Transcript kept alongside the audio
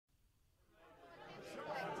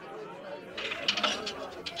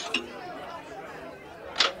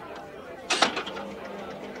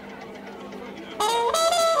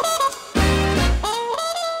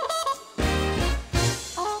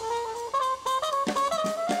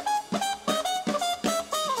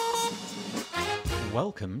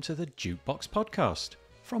welcome to the Jukebox Podcast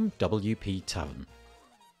from WP Tavern.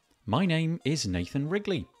 My name is Nathan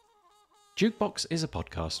Wrigley. Jukebox is a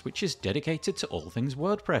podcast which is dedicated to all things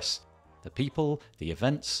WordPress. The people, the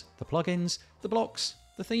events, the plugins, the blocks,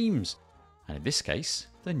 the themes, and in this case,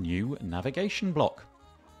 the new navigation block.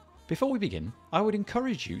 Before we begin, I would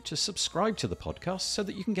encourage you to subscribe to the podcast so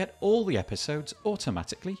that you can get all the episodes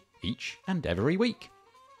automatically each and every week.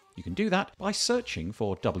 You can do that by searching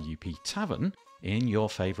for WP Tavern in your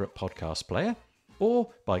favourite podcast player or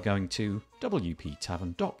by going to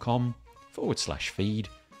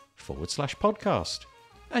wptavern.com/feed/podcast.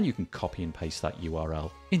 And you can copy and paste that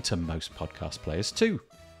URL into most podcast players too.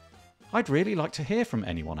 I'd really like to hear from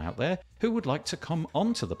anyone out there who would like to come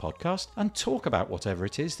onto the podcast and talk about whatever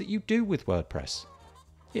it is that you do with WordPress.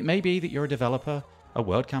 It may be that you're a developer, a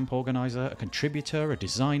WordCamp organizer, a contributor, a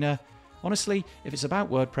designer. Honestly, if it's about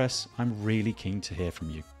WordPress, I'm really keen to hear from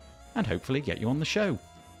you and hopefully get you on the show.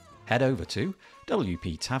 Head over to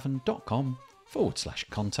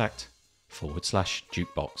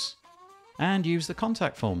wptavern.com/contact/jukebox and use the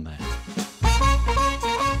contact form there.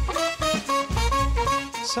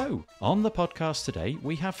 So, on the podcast today,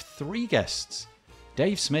 we have three guests: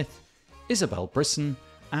 Dave Smith, Isabel Brison,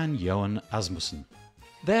 and Joen Asmussen.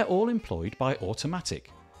 They're all employed by Automattic,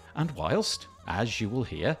 and whilst, as you will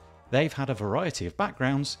hear, they've had a variety of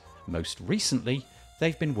backgrounds, most recently,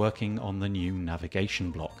 they've been working on the new navigation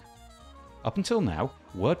block. Up until now,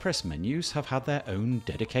 WordPress menus have had their own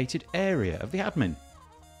dedicated area of the admin.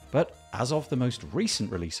 But as of the most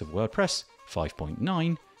recent release of WordPress,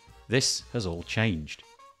 5.9, this has all changed.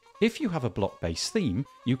 If you have a block-based theme,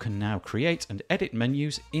 you can now create and edit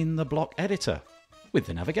menus in the block editor with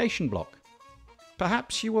the navigation block.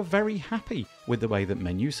 Perhaps you were very happy with the way that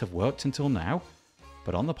menus have worked until now,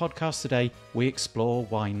 but on the podcast today, we explore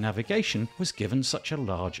why navigation was given such a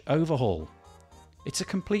large overhaul. It's a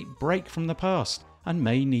complete break from the past and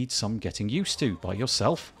may need some getting used to by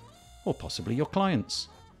yourself or possibly your clients.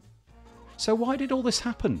 So why did all this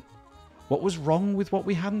happen? What was wrong with what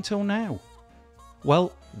we had until now?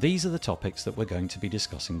 Well, these are the topics that we're going to be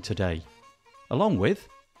discussing today. Along with,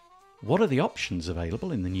 what are the options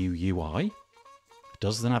available in the new UI?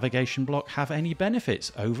 Does the navigation block have any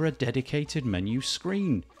benefits over a dedicated menu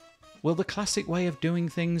screen? Will the classic way of doing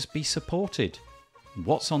things be supported?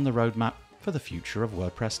 What's on the roadmap for the future of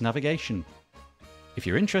WordPress navigation? If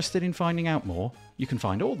you're interested in finding out more, you can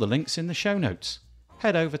find all the links in the show notes.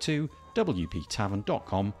 Head over to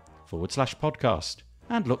wptavern.com/podcast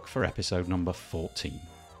and look for episode number 14.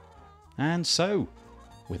 And so,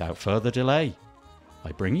 without further delay,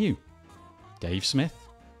 I bring you Dave Smith,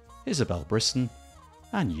 Isabel Brison,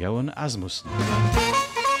 and Joen Asmussen.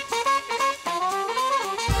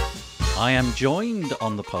 I am joined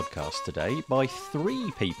on the podcast today by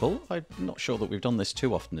three people. I'm not sure that we've done this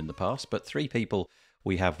too often in the past, but three people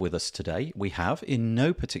we have with us today. We have, in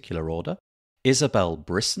no particular order, Isabel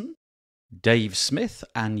Brison, Dave Smith,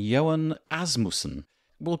 and Joen Asmussen.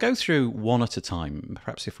 We'll go through one at a time.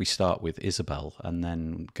 Perhaps if we start with Isabel and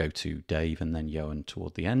then go to Dave and then Joen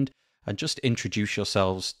toward the end. And just introduce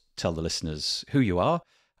yourselves, tell the listeners who you are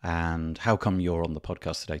and how come you're on the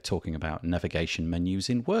podcast today talking about navigation menus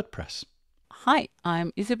in WordPress. Hi,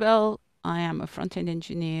 I'm Isabel. I am a front-end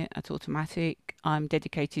engineer at Automattic. I'm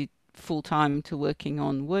dedicated full-time to working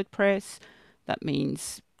on WordPress. That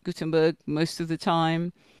means Gutenberg most of the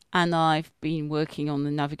time. And I've been working on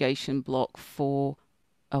the navigation block for,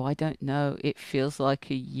 I don't know, it feels like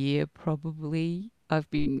a year probably. I've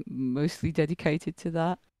been mostly dedicated to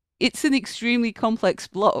that. It's an extremely complex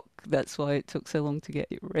block. That's why it took so long to get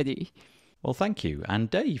it ready. Well, thank you. And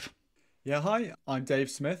Dave? Yeah, hi, I'm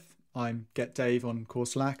Dave Smith. I'm GetDave on core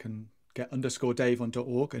Slack and get_Dave on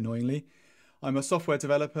 .org, annoyingly. I'm a software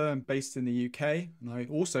developer and based in the UK, and I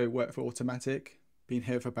also work for Automattic. Been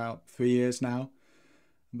here for about 3 years now.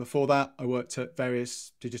 And before that, I worked at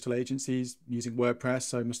various digital agencies using WordPress,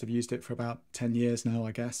 so I must have used it for about 10 years now,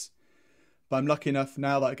 I guess. But I'm lucky enough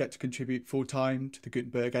now that I get to contribute full-time to the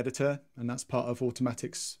Gutenberg editor, and that's part of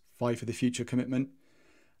Automattic's Five for the Future commitment.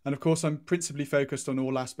 And of course, I'm principally focused on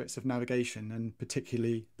all aspects of navigation, and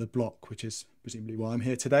particularly the block, which is presumably why I'm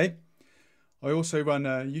here today. I also run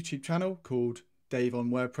a YouTube channel called Dave on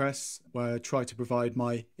WordPress, where I try to provide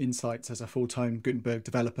my insights as a full-time Gutenberg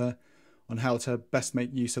developer on how to best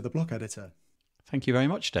make use of the block editor. Thank you very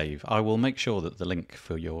much, Dave. I will make sure that the link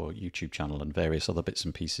for your YouTube channel and various other bits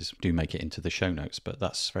and pieces do make it into the show notes, but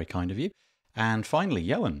that's very kind of you. And finally,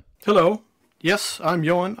 Joen. Hello. Yes, I'm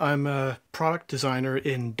Joen. I'm a product designer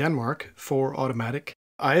in Denmark for Automattic.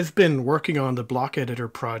 I've been working on the block editor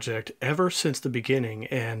project ever since the beginning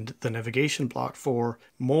and the navigation block for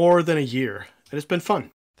more than a year. And it's been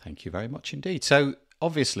fun. Thank you very much indeed. So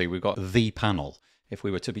obviously we've got the panel. If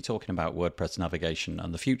we were to be talking about WordPress navigation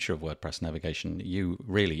and the future of WordPress navigation, you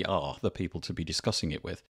really are the people to be discussing it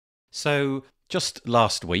with. So just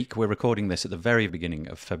last week, we're recording this at the very beginning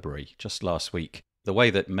of February, just last week, the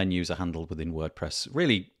way that menus are handled within WordPress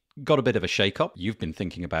really got a bit of a shake-up. You've been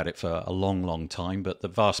thinking about it for a long, long time, but the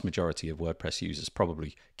vast majority of WordPress users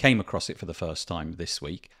probably came across it for the first time this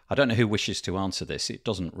week. I don't know who wishes to answer this. It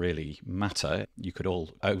doesn't really matter. You could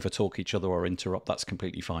all overtalk each other or interrupt. That's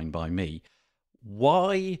completely fine by me.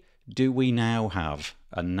 Why do we now have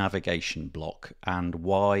a navigation block, and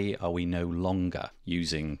why are we no longer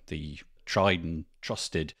using the tried and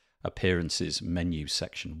trusted appearances menu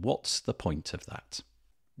section? What's the point of that?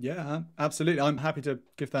 Yeah, absolutely. I'm happy to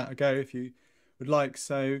give that a go if you would like.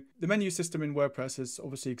 So the menu system in WordPress has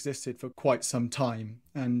obviously existed for quite some time,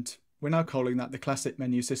 and we're now calling that the classic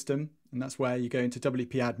menu system. And that's where you go into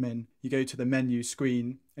WP admin, you go to the menu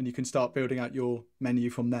screen, and you can start building out your menu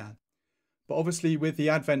from there. But obviously with the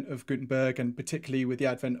advent of Gutenberg, and particularly with the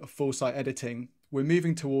advent of full site editing, we're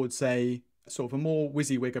moving towards a sort of a more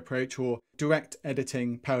WYSIWYG approach, or direct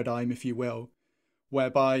editing paradigm, if you will,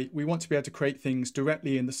 whereby we want to be able to create things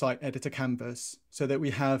directly in the site editor canvas so that we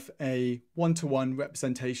have a one-to-one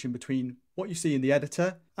representation between what you see in the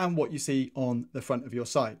editor and what you see on the front of your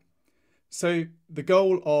site. So the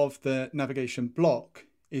goal of the navigation block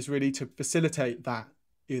is really to facilitate that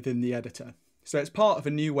within the editor. So it's part of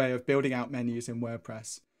a new way of building out menus in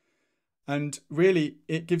WordPress. And really,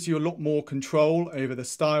 it gives you a lot more control over the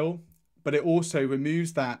style, but it also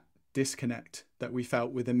removes that disconnect that we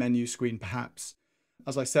felt with the menu screen, perhaps.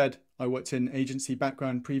 As I said, I worked in agency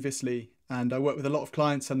background previously, and I work with a lot of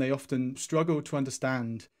clients, and they often struggle to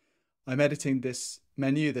understand, I'm editing this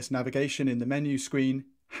menu, this navigation in the menu screen.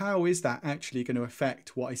 How is that actually going to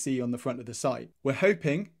affect what I see on the front of the site? We're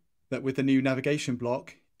hoping that with the new navigation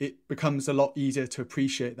block, it becomes a lot easier to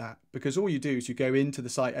appreciate that, because all you do is you go into the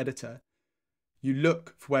site editor, you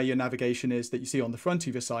look for where your navigation is that you see on the front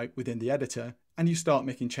of your site within the editor, and you start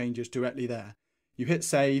making changes directly there. You hit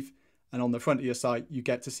save, and on the front of your site, you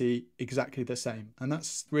get to see exactly the same. And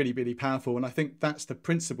that's really, really powerful. And I think that's the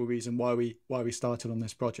principal reason why we started on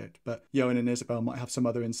this project. But Joen and Isabel might have some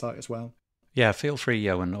other insight as well. Yeah, feel free,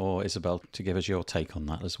 Joen or Isabel, to give us your take on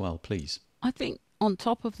that as well, please. I think on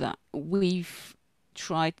top of that, we've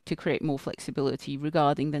tried to create more flexibility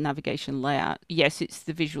regarding the navigation layout. Yes, it's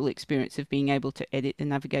the visual experience of being able to edit the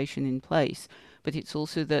navigation in place, but it's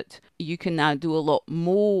also that you can now do a lot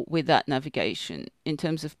more with that navigation in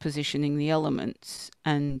terms of positioning the elements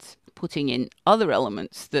and putting in other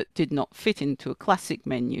elements that did not fit into a classic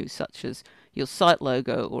menu, such as your site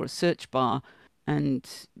logo or a search bar, and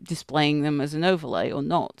displaying them as an overlay or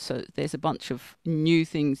not. So there's a bunch of new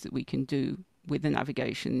things that we can do with the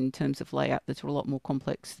navigation in terms of layout that are a lot more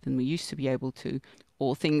complex than we used to be able to,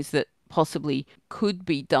 or things that possibly could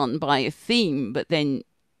be done by a theme, but then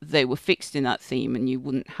they were fixed in that theme and you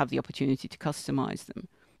wouldn't have the opportunity to customize them.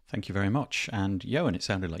 Thank you very much. And Joen, it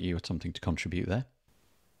sounded like you had something to contribute there.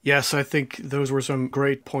 Yes, I think those were some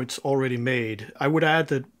great points already made. I would add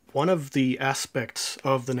that one of the aspects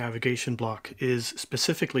of the navigation block is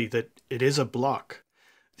specifically that it is a block.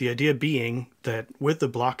 The idea being that with the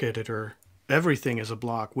block editor, everything is a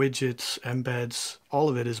block. Widgets, embeds, all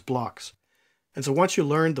of it is blocks. And so once you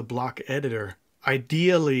learn the block editor,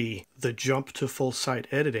 ideally the jump to full site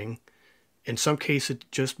editing, in some cases it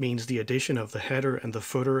just means the addition of the header and the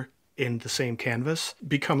footer in the same canvas,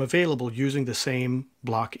 become available using the same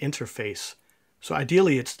block interface. So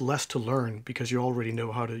ideally it's less to learn because you already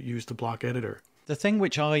know how to use the block editor. The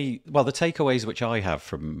takeaways which I have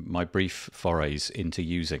from my brief forays into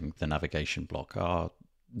using the navigation block are,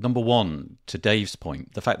 number one, to Dave's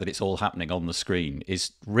point, the fact that it's all happening on the screen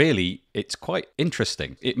is really, it's quite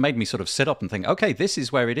interesting. It made me sort of sit up and think, okay, this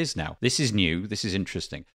is where it is now. This is new. This is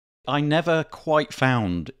interesting. I never quite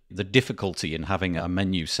found the difficulty in having a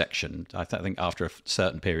menu section. I think after a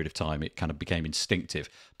certain period of time, it kind of became instinctive.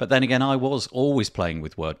 But then again, I was always playing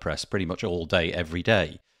with WordPress pretty much all day, every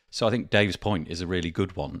day. So I think Dave's point is a really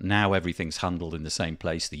good one. Now everything's handled in the same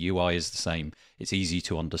place. The UI is the same. It's easy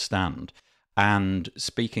to understand. And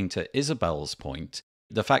speaking to Isabel's point,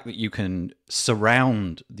 the fact that you can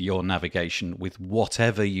surround your navigation with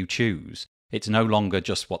whatever you choose. It's no longer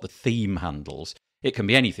just what the theme handles. It can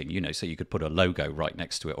be anything, so you could put a logo right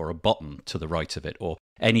next to it or a button to the right of it or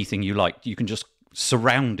anything you like. You can just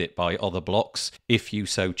surround it by other blocks if you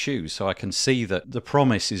so choose. So I can see that the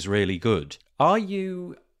promise is really good. Are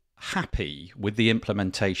you happy with the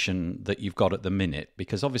implementation that you've got at the minute?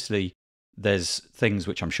 Because obviously there's things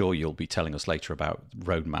which I'm sure you'll be telling us later about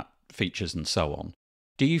roadmap features and so on.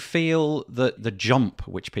 Do you feel that the jump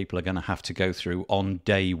which people are going to have to go through on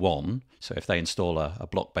day one, so if they install a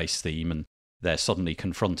block-based theme and they're suddenly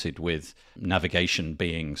confronted with navigation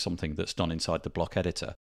being something that's done inside the block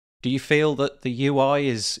editor, do you feel that the UI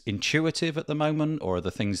is intuitive at the moment, or are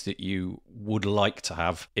there things that you would like to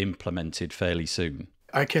have implemented fairly soon?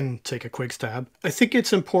 I can take a quick stab. I think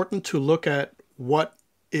it's important to look at what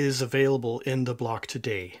is available in the block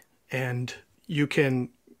today. And you can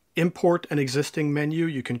import an existing menu,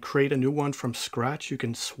 you can create a new one from scratch, you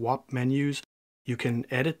can swap menus, you can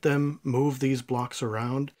edit them, move these blocks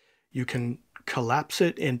around, you can collapse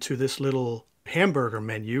it into this little hamburger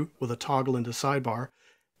menu with a toggle in the sidebar,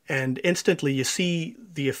 and instantly you see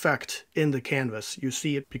the effect in the canvas. You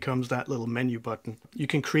see it becomes that little menu button. You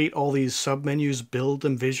can create all these submenus, build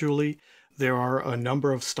them visually. There are a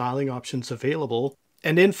number of styling options available.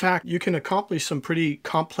 And in fact, you can accomplish some pretty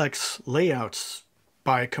complex layouts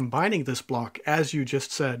by combining this block, as you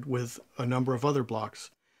just said, with a number of other blocks.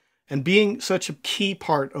 And being such a key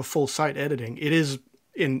part of full site editing, it is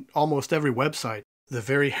in almost every website, the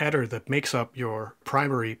very header that makes up your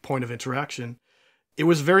primary point of interaction. It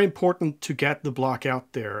was very important to get the block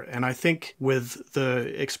out there. And I think with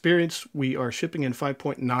the experience we are shipping in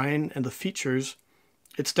 5.9 and the features,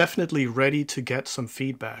 it's definitely ready to get some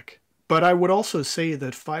feedback. But I would also say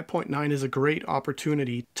that 5.9 is a great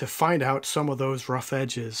opportunity to find out some of those rough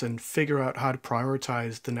edges and figure out how to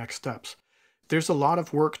prioritize the next steps. There's a lot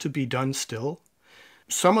of work to be done still.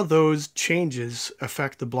 Some of those changes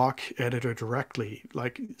affect the block editor directly,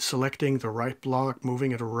 like selecting the right block,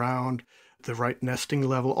 moving it around, the right nesting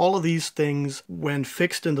level. All of these things, when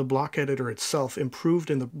fixed in the block editor itself, improved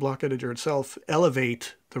in the block editor itself,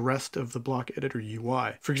 elevate the rest of the block editor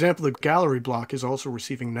UI. For example, the gallery block is also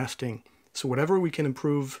receiving nesting. So whatever we can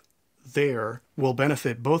improve there will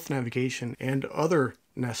benefit both navigation and other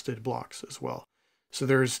nested blocks as well. So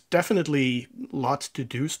there's definitely lots to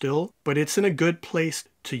do still, but it's in a good place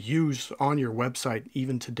to use on your website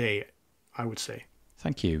even today, I would say.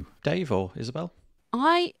 Thank you. Dave or Isabel?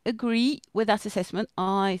 I agree with that assessment.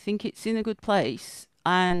 I think it's in a good place.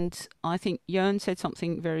 And I think Joen said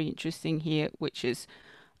something very interesting here, which is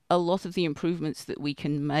a lot of the improvements that we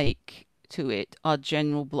can make to it are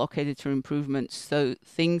general block editor improvements. So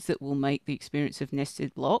things that will make the experience of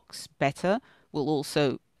nested blocks better will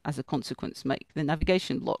also, as a consequence, make the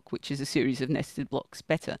navigation block, which is a series of nested blocks,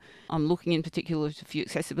 better. I'm looking in particular at a few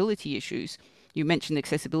accessibility issues. You mentioned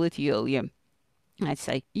accessibility earlier. I'd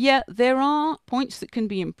say, yeah, there are points that can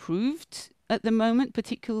be improved at the moment,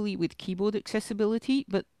 particularly with keyboard accessibility,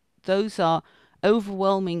 but those are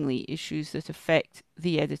overwhelmingly issues that affect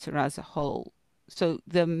the editor as a whole. So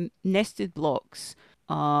the nested blocks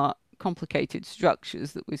are complicated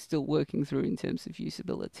structures that we're still working through in terms of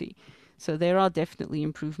usability. So there are definitely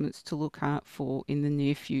improvements to look out for in the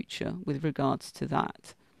near future with regards to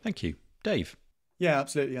that. Thank you. Dave? Yeah,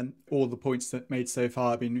 absolutely. And all the points that made so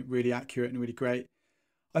far have been really accurate and really great.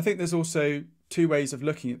 I think there's also two ways of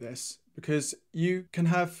looking at this, because you can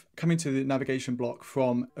have come into the navigation block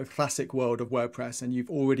from a classic world of WordPress and you've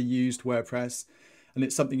already used WordPress and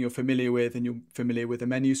it's something you're familiar with and you're familiar with the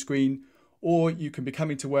menu screen, or you can be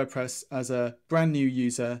coming to WordPress as a brand new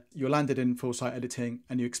user, you're landed in full site editing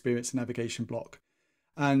and you experience a navigation block.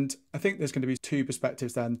 And I think there's going to be two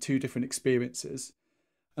perspectives there and two different experiences.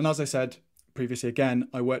 And as I said previously, again,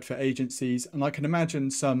 I worked for agencies and I can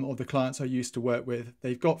imagine some of the clients I used to work with,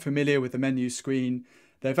 they've got familiar with the menu screen,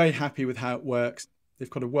 they're very happy with how it works, they've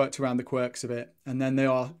kind of worked around the quirks of it, and then they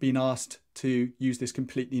are being asked to use this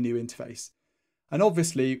completely new interface. And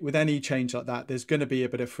obviously with any change like that, there's going to be a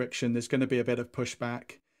bit of friction, there's going to be a bit of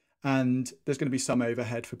pushback, and there's going to be some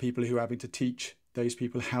overhead for people who are having to teach those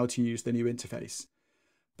people how to use the new interface.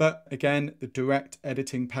 But again, the direct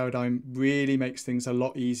editing paradigm really makes things a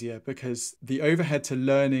lot easier because the overhead to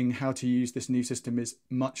learning how to use this new system is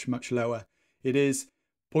much, much lower. It is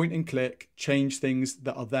point and click, change things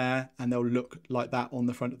that are there and they'll look like that on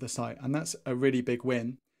the front of the site. And that's a really big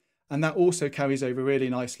win. And that also carries over really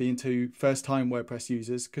nicely into first-time WordPress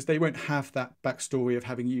users because they won't have that backstory of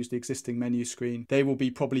having used the existing menu screen. They will be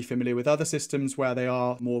probably familiar with other systems where they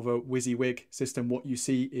are more of a WYSIWYG system. What you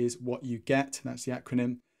see is what you get. That's the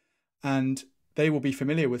acronym. And they will be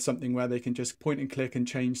familiar with something where they can just point and click and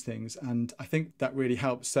change things. And I think that really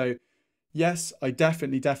helps. So yes, I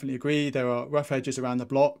definitely agree. There are rough edges around the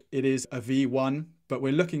block. It is a V1, but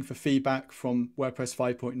we're looking for feedback from WordPress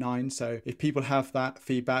 5.9. So if people have that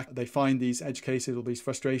feedback, they find these edge cases or these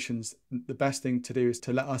frustrations, the best thing to do is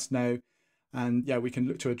to let us know. And yeah, we can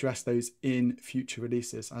look to address those in future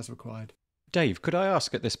releases as required. Dave, could I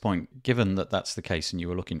ask at this point, given that that's the case and you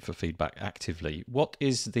were looking for feedback actively, what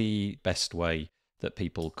is the best way that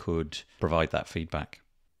people could provide that feedback?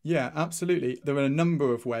 Yeah, absolutely. There are a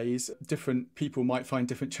number of ways. Different people might find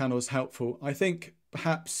different channels helpful. I think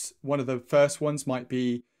perhaps one of the first ones might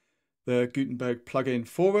be the Gutenberg plugin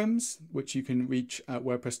forums, which you can reach at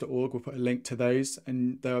wordpress.org. We'll put a link to those.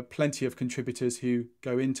 And there are plenty of contributors who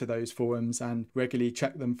go into those forums and regularly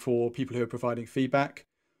check them for people who are providing feedback.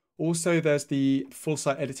 Also, there's the Full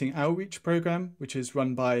Site Editing Outreach program, which is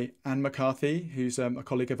run by Anne McCarthy, who's a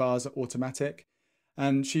colleague of ours at Automattic.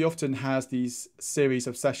 And she often has these series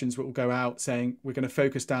of sessions that will go out saying, we're going to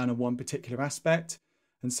focus down on one particular aspect.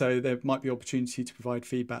 And so there might be opportunity to provide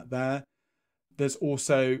feedback there. There's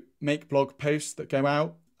also make blog posts that go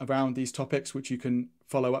out around these topics, which you can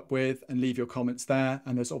follow up with and leave your comments there.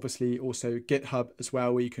 And there's obviously also GitHub as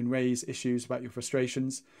well, where you can raise issues about your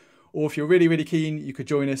frustrations. Or if you're really, really keen, you could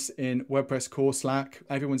join us in WordPress core Slack.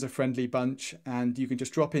 Everyone's a friendly bunch, and you can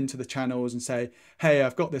just drop into the channels and say, hey,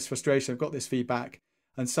 I've got this frustration, I've got this feedback,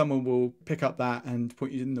 and someone will pick up that and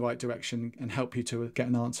point you in the right direction and help you to get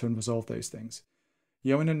an answer and resolve those things.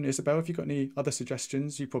 Joen and Isabel, have you got any other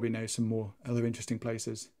suggestions? You probably know some more other interesting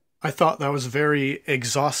places. I thought that was very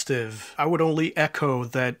exhaustive. I would only echo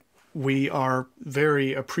that we are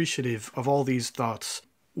very appreciative of all these thoughts.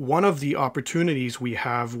 One of the opportunities we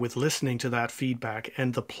have with listening to that feedback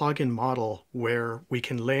and the plugin model, where we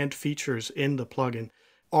can land features in the plugin,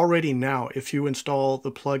 already now, if you install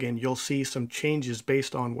the plugin, you'll see some changes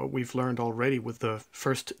based on what we've learned already with the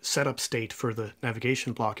first setup state for the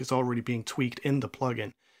navigation block is already being tweaked in the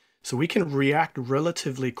plugin. So we can react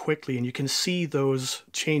relatively quickly, and you can see those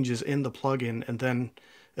changes in the plugin, and then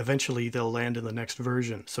eventually they'll land in the next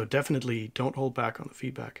version. So definitely don't hold back on the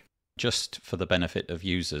feedback. Just for the benefit of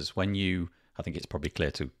users, I think it's probably clear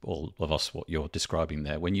to all of us what you're describing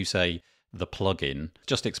there. When you say the plugin,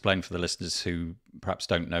 just explain for the listeners who perhaps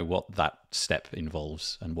don't know what that step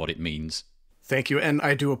involves and what it means. Thank you, and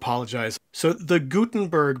I do apologize. So the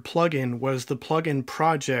Gutenberg plugin was the plugin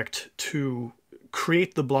project to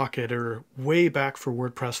create the block editor way back for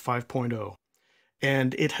WordPress 5.0.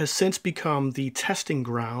 And it has since become the testing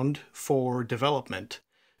ground for development.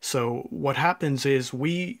 So what happens is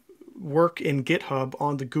we work in GitHub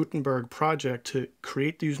on the Gutenberg project to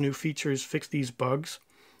create these new features, fix these bugs.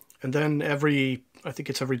 And then every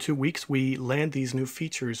 2 weeks, we land these new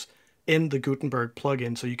features in the Gutenberg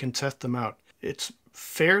plugin so you can test them out. It's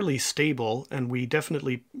fairly stable, and we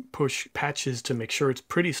definitely push patches to make sure it's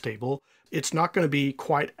pretty stable. It's not going to be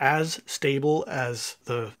quite as stable as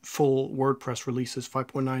the full WordPress releases,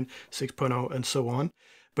 5.9, 6.0, and so on.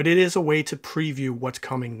 But it is a way to preview what's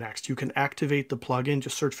coming next. You can activate the plugin,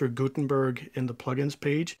 just search for Gutenberg in the plugins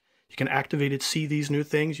page. You can activate it, see these new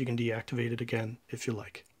things. You can deactivate it again if you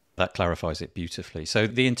like. That clarifies it beautifully. So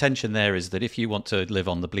the intention there is that if you want to live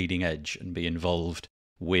on the bleeding edge and be involved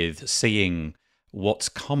with seeing what's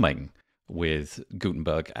coming with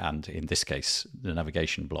Gutenberg and, in this case, the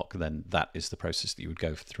navigation block, then that is the process that you would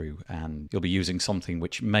go through. And you'll be using something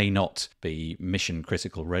which may not be mission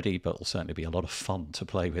critical ready, but will certainly be a lot of fun to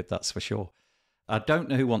play with, that's for sure. I don't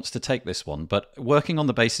know who wants to take this one, but working on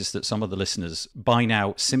the basis that some of the listeners by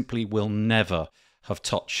now simply will never have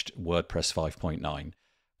touched WordPress 5.9,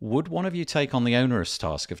 would one of you take on the onerous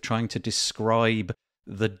task of trying to describe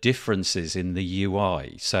the differences in the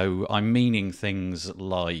UI? So I'm meaning things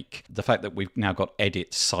like the fact that we've now got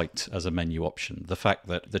edit site as a menu option, the fact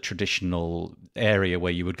that the traditional area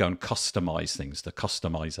where you would go and customize things, the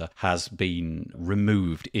customizer, has been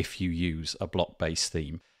removed if you use a block-based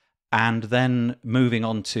theme. And then moving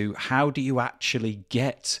on to how do you actually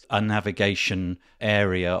get a navigation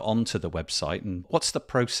area onto the website, and what's the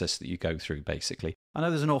process that you go through, basically? I know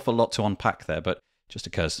there's an awful lot to unpack there, but it just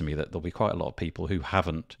occurs to me that there'll be quite a lot of people who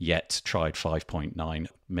haven't yet tried 5.9.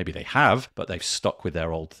 Maybe they have, but they've stuck with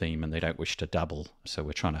their old theme and they don't wish to dabble. So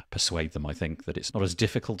we're trying to persuade them, I think, that it's not as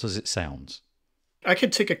difficult as it sounds. I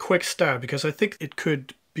could take a quick stab because I think it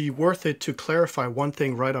could be worth it to clarify one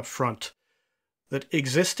thing right up front. That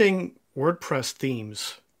existing WordPress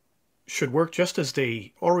themes should work just as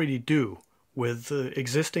they already do with the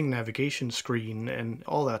existing navigation screen and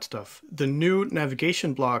all that stuff. The new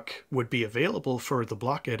navigation block would be available for the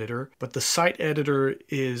block editor, but the site editor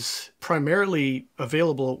is primarily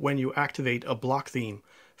available when you activate a block theme.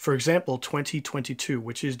 For example, 2022,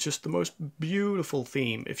 which is just the most beautiful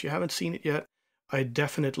theme. If you haven't seen it yet, I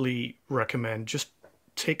definitely recommend just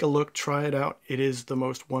take a look, try it out. It is the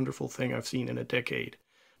most wonderful thing I've seen in a decade.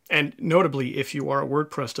 And notably, if you are a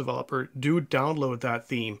WordPress developer, do download that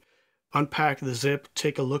theme. unpack the zip,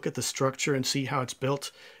 take a look at the structure and see how it's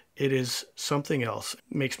built, it is something else.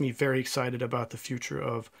 It makes me very excited about the future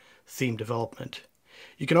of theme development.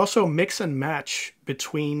 You can also mix and match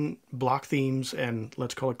between block themes and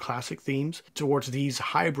let's call it classic themes towards these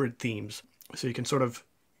hybrid themes. So you can sort of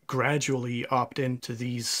gradually opt into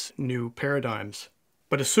these new paradigms.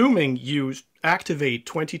 But assuming you activate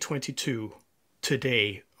 2022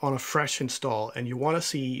 today on a fresh install and you want to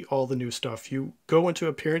see all the new stuff, you go into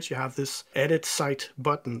Appearance, you have this Edit Site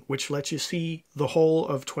button, which lets you see the whole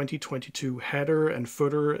of 2022 header and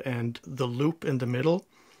footer and the loop in the middle.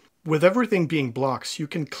 With everything being blocks, you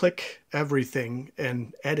can click everything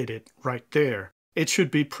and edit it right there. It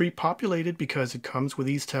should be pre-populated because it comes with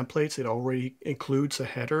these templates. It already includes a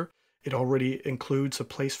header. It already includes a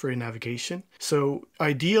place for your navigation. So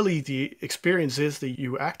ideally, the experience is that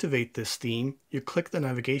you activate this theme, you click the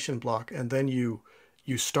navigation block, and then you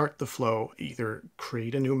start the flow, either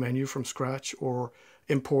create a new menu from scratch or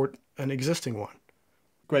import an existing one.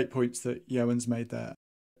 Great points that Joen's made there.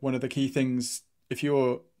 One of the key things, if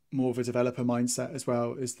you're more of a developer mindset as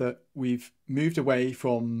well, is that we've moved away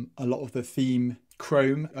from a lot of the theme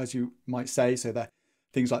Chrome, as you might say, so that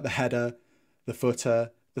things like the header, the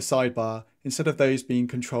footer, the sidebar, instead of those being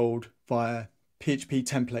controlled via PHP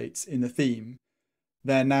templates in the theme,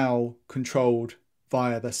 they're now controlled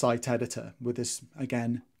via the site editor with this,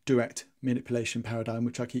 again, direct manipulation paradigm,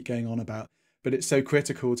 which I keep going on about. But it's so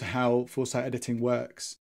critical to how full site editing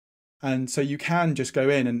works. And so you can just go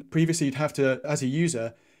in, and previously you'd have to, as a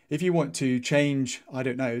user, if you want to change, I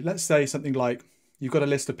don't know, let's say something like you've got a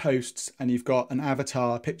list of posts and you've got an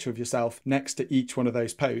avatar picture of yourself next to each one of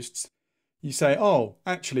those posts. You say, oh,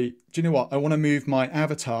 actually, do you know what? I want to move my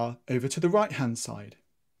avatar over to the right-hand side.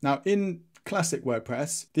 Now, in classic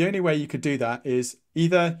WordPress, the only way you could do that is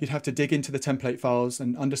either you'd have to dig into the template files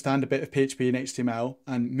and understand a bit of PHP and HTML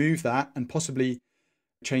and move that and possibly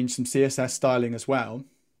change some CSS styling as well.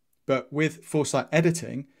 But with full site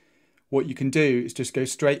editing, what you can do is just go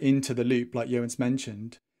straight into the loop, like Joen's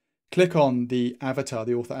mentioned, click on the avatar,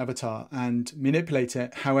 the author avatar, and manipulate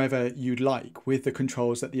it however you'd like with the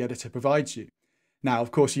controls that the editor provides you. Now,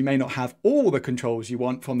 of course, you may not have all the controls you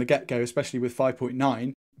want from the get-go, especially with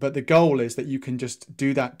 5.9, but the goal is that you can just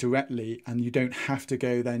do that directly and you don't have to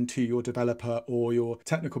go then to your developer or your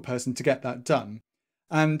technical person to get that done.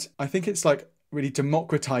 And I think it's like really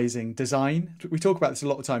democratizing design. We talk about this a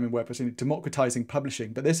lot of time in WordPress, democratizing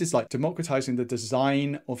publishing, but this is like democratizing the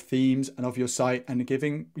design of themes and of your site and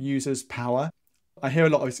giving users power. I hear a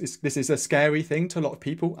lot of this is a scary thing to a lot of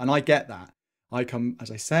people, and I get that. I come, as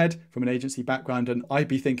I said, from an agency background, and I'd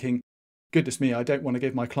be thinking, goodness me, I don't want to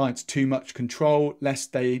give my clients too much control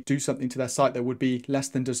lest they do something to their site that would be less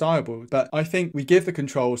than desirable. But I think we give the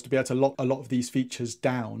controls to be able to lock a lot of these features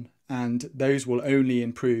down, and those will only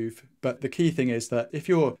improve. But the key thing is that if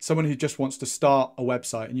you're someone who just wants to start a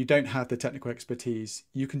website and you don't have the technical expertise,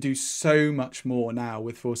 you can do so much more now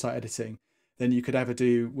with full site editing than you could ever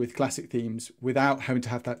do with classic themes without having to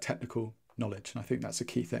have that technical knowledge. And I think that's a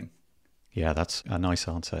key thing. Yeah, that's a nice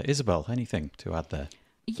answer. Isabel, anything to add there?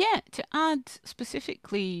 Yeah, to add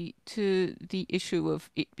specifically to the issue of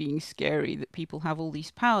it being scary that people have all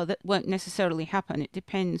these power, that won't necessarily happen. It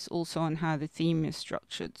depends also on how the theme is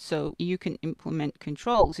structured. So you can implement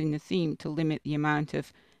controls in the theme to limit the amount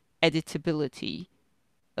of editability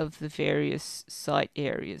of the various site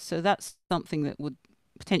areas. So that's something that would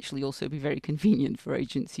potentially also be very convenient for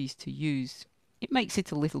agencies to use. It makes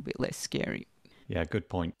it a little bit less scary. Yeah, good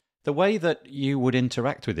point. The way that you would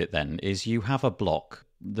interact with it then is you have a block.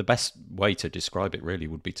 The best way to describe it really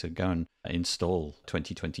would be to go and install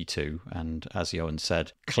 2022 and, as Joen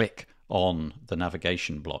said, click on the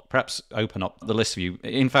navigation block. Perhaps open up the list view.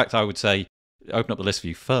 In fact, I would say open up the list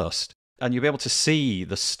view first, and you'll be able to see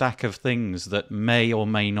the stack of things that may or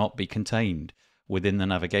may not be contained within the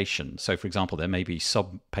navigation. So, for example, there may be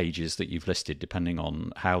sub-pages that you've listed depending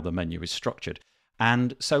on how the menu is structured.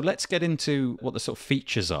 And so let's get into what the sort of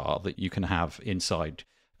features are that you can have inside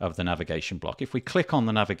of the navigation block. If we click on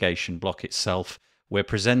the navigation block itself, we're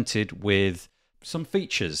presented with some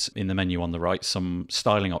features in the menu on the right, some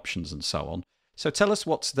styling options and so on. So tell us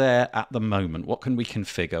what's there at the moment. What can we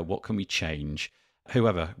configure? What can we change?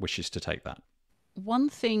 Whoever wishes to take that. One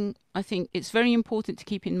thing I think it's very important to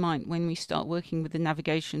keep in mind when we start working with the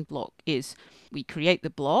navigation block is we create the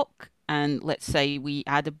block, and let's say we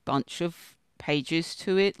add a bunch of pages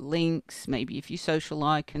to it, links, maybe a few social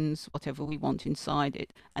icons, whatever we want inside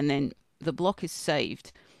it, and then the block is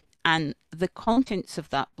saved, and the contents of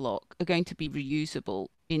that block are going to be reusable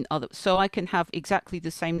in other. So I can have exactly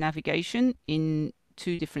the same navigation in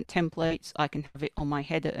two different templates. I can have it on my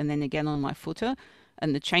header and then again on my footer,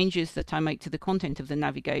 And the changes that I make to the content of the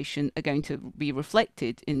navigation are going to be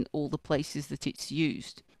reflected in all the places that it's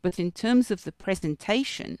used. But in terms of the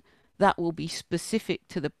presentation, that will be specific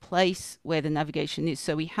to the place where the navigation is.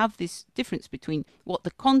 So we have this difference between what the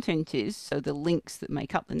content is, so the links that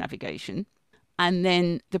make up the navigation, and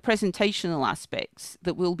then the presentational aspects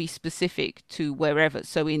that will be specific to wherever.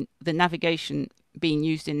 So in the navigation being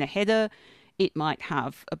used in the header, it might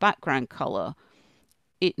have a background color.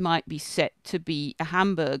 It might be set to be a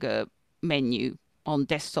hamburger menu on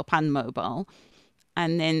desktop and mobile.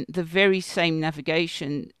 And then the very same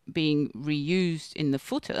navigation being reused in the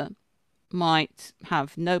footer might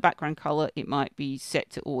have no background color. It might be set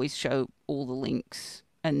to always show all the links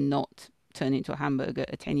and not turn into a hamburger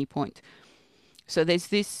at any point. So there's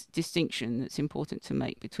this distinction that's important to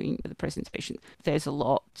make between the presentation. There's a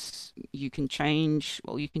lot you can change.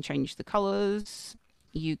 Well, you can change the colors.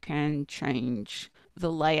 You can change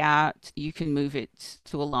the layout. You can move it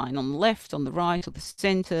to a line on the left, on the right, or the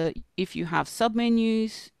center. If you have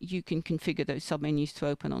submenus, you can configure those submenus to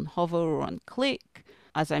open on hover or on click.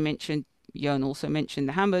 As I mentioned, Joen also mentioned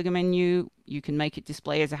the hamburger menu. You can make it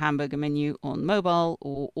display as a hamburger menu on mobile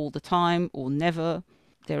or all the time or never.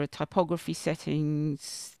 There are typography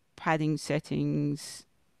settings, padding settings.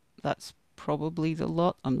 That's probably the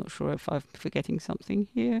lot. I'm not sure if I'm forgetting something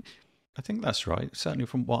here. I think that's right. Certainly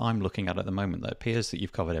from what I'm looking at the moment, it appears that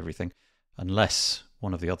you've covered everything, unless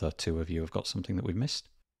one of the other two of you have got something that we've missed.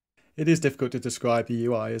 It is difficult to describe the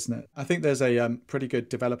UI, isn't it? I think there's a pretty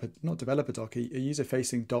good not developer doc, a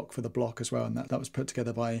user-facing doc for the block as well, and that was put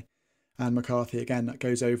together by Anne McCarthy. Again, that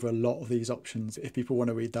goes over a lot of these options. If people want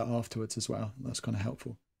to read that afterwards as well, that's kind of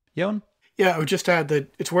helpful. Joen? Yeah, I would just add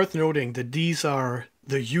that it's worth noting that these are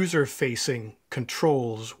the user-facing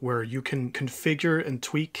controls where you can configure and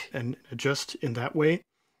tweak and adjust in that way.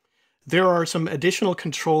 There are some additional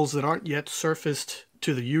controls that aren't yet surfaced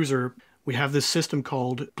to the user. We have this system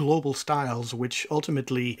called global styles, which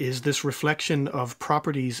ultimately is this reflection of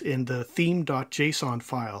properties in the theme.json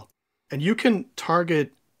file. And you can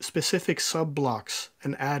target specific sub-blocks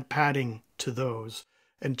and add padding to those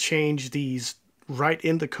and change these right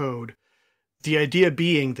in the code. The idea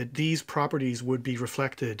being that these properties would be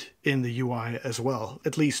reflected in the UI as well,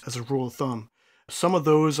 at least as a rule of thumb. Some of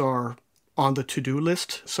those are on the to-do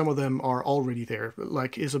list. Some of them are already there,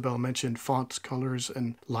 like Isabel mentioned, fonts, colors,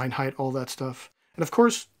 and line height, all that stuff. And of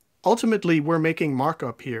course, ultimately, we're making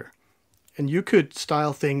markup here. And you could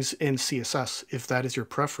style things in CSS if that is your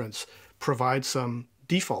preference, provide some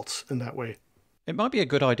defaults in that way. It might be a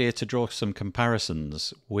good idea to draw some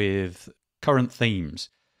comparisons with current themes.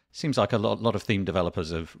 Seems like a lot of theme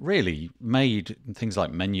developers have really made things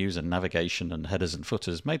like menus and navigation and headers and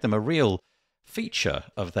footers, made them a real feature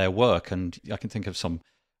of their work. And I can think of some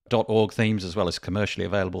 .org themes as well as commercially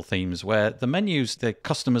available themes where the menus, the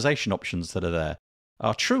customization options that are there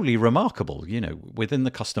are truly remarkable. You know, within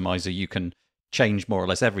the customizer, you can change more or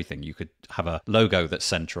less everything. You could have a logo that's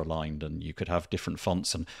center aligned and you could have different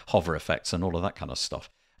fonts and hover effects and all of that kind of stuff.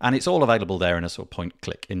 And it's all available there in a sort of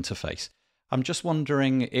point-click interface. I'm just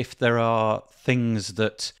wondering if there are things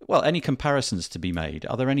that, well, any comparisons to be made.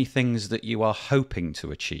 Are there any things that you are hoping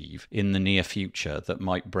to achieve in the near future that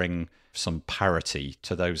might bring some parity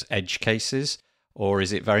to those edge cases? Or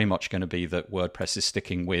is it very much going to be that WordPress is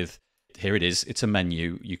sticking with, here it is, it's a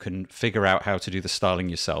menu, you can figure out how to do the styling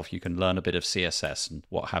yourself, you can learn a bit of CSS and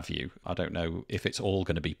what have you. I don't know if it's all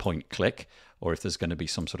going to be point-click or if there's going to be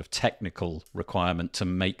some sort of technical requirement to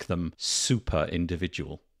make them super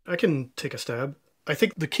individual. I can take a stab. I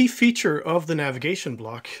think the key feature of the navigation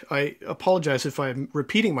block, I apologize if I'm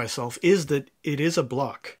repeating myself, is that it is a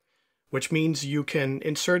block, which means you can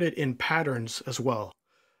insert it in patterns as well.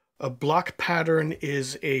 A block pattern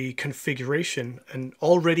is a configuration, an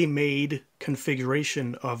already made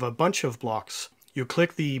configuration of a bunch of blocks. You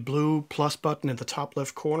click the blue plus button in the top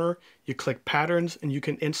left corner, you click patterns, and you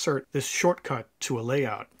can insert this shortcut to a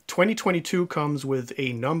layout. 2022 comes with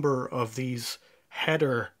a number of these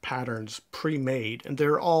header patterns pre-made, and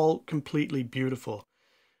they're all completely beautiful.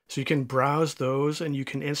 So you can browse those and you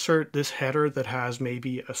can insert this header that has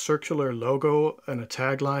maybe a circular logo and a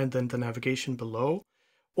tagline, then the navigation below.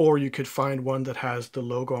 Or you could find one that has the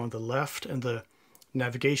logo on the left and the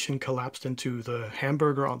navigation collapsed into the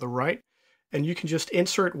hamburger on the right. And you can just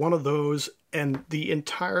insert one of those and the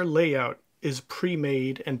entire layout is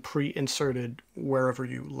pre-made and pre-inserted wherever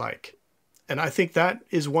you like. And I think that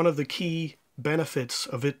is one of the key benefits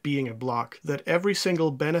of it being a block, that every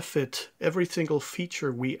single benefit, every single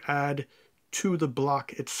feature we add to the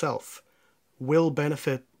block itself will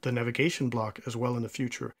benefit the navigation block as well in the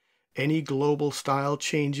future. Any global style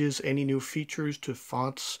changes, any new features to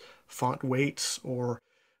fonts, font weights or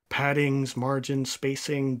paddings, margins,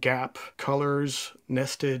 spacing, gap, colors,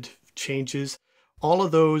 nested changes. All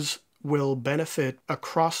of those will benefit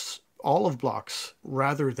across all of blocks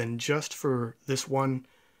rather than just for this one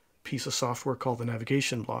piece of software called the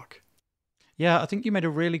navigation block. Yeah, I think you made a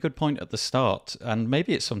really good point at the start, and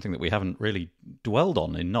maybe it's something that we haven't really dwelled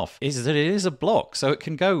on enough, is that it is a block, so it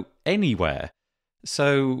can go anywhere.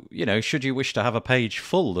 So, should you wish to have a page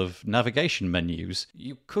full of navigation menus,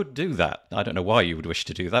 you could do that. I don't know why you would wish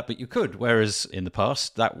to do that, but you could. Whereas in the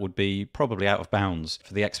past, that would be probably out of bounds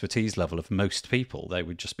for the expertise level of most people. They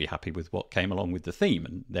would just be happy with what came along with the theme.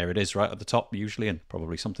 And there it is right at the top, usually, and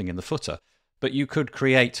probably something in the footer. But you could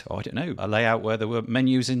create, a layout where there were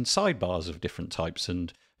menus in sidebars of different types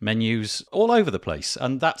and menus all over the place.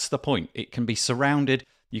 And that's the point. It can be surrounded.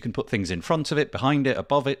 You can put things in front of it, behind it,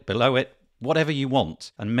 above it, below it, whatever you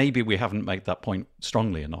want. And maybe we haven't made that point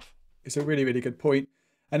strongly enough. It's a really, really good point.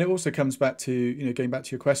 And it also comes back to, going back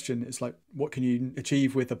to your question, it's like, what can you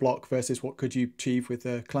achieve with a block versus what could you achieve with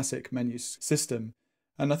a classic menu system?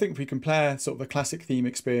 And I think if we compare sort of a classic theme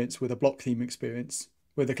experience with a block theme experience,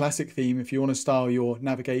 with a classic theme, if you want to style your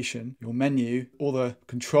navigation, your menu, all the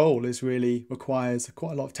control requires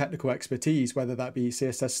quite a lot of technical expertise, whether that be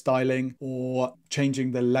CSS styling or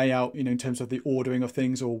changing the layout, in terms of the ordering of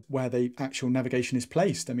things or where the actual navigation is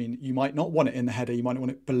placed. I mean, you might not want it in the header, you might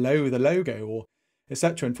want it below the logo or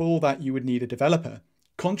etc. And for all that, you would need a developer.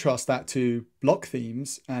 Contrast that to block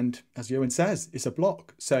themes, and as Joen says, it's a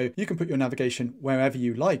block. So you can put your navigation wherever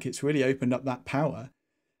you like. It's really opened up that power.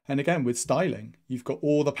 And again, with styling, you've got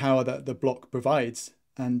all the power that the block provides.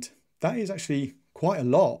 And that is actually quite a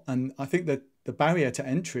lot. And I think that the barrier to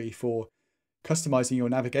entry for customizing your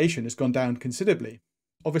navigation has gone down considerably.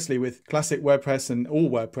 Obviously, with classic WordPress and all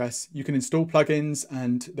WordPress, you can install plugins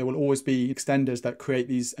and there will always be extenders that create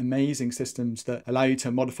these amazing systems that allow you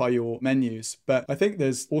to modify your menus. But I think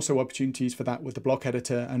there's also opportunities for that with the block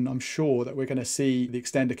editor. And I'm sure that we're going to see the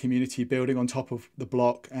extender community building on top of the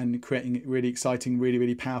block and creating really exciting, really,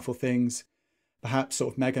 really powerful things. Perhaps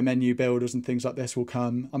sort of mega menu builders and things like this will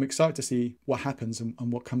come. I'm excited to see what happens and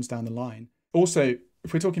what comes down the line. Also,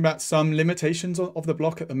 if we're talking about some limitations of the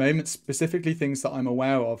block at the moment, specifically things that I'm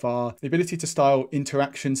aware of are the ability to style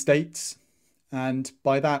interaction states. And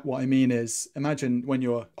by that, what I mean is, imagine when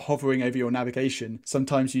you're hovering over your navigation,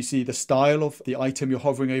 sometimes you see the style of the item you're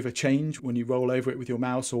hovering over change when you roll over it with your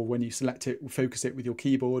mouse or when you select it, focus it with your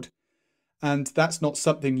keyboard. And that's not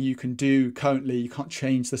something you can do currently. You can't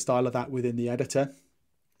change the style of that within the editor.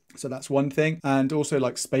 So that's one thing. And also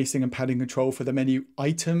like spacing and padding control for the menu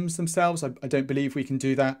items themselves. I don't believe we can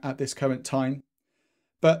do that at this current time.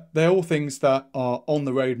 But they're all things that are on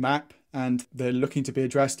the roadmap and they're looking to be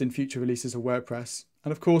addressed in future releases of WordPress.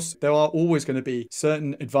 And of course, there are always going to be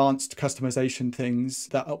certain advanced customization things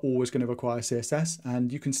that are always going to require CSS,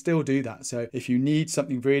 and you can still do that. So if you need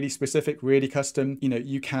something really specific, really custom,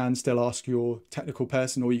 you can still ask your technical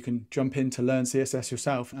person, or you can jump in to learn CSS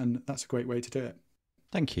yourself, and that's a great way to do it.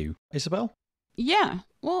 Thank you. Isabel? Yeah,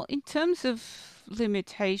 well, in terms of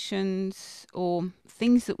limitations or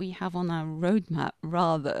things that we have on our roadmap,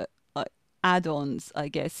 rather, like add-ons, I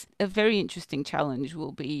guess, a very interesting challenge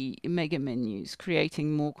will be mega menus,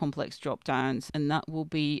 creating more complex drop-downs, and that will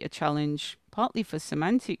be a challenge partly for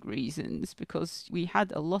semantic reasons, because we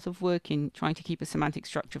had a lot of work in trying to keep a semantic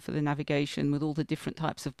structure for the navigation with all the different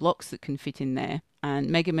types of blocks that can fit in there, and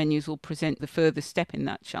mega menus will present the further step in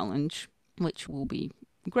that challenge, which will be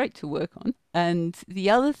great to work on. And the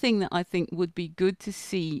other thing that I think would be good to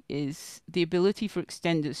see is the ability for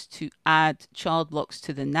extenders to add child blocks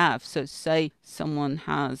to the nav. So say someone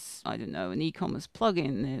has, I don't know, an e-commerce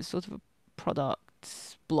plugin, there's sort of a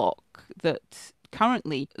product block that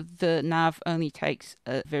currently the nav only takes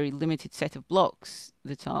a very limited set of blocks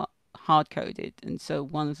that are hard-coded. And so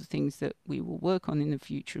one of the things that we will work on in the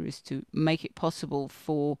future is to make it possible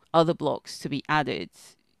for other blocks to be added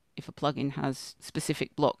if a plugin has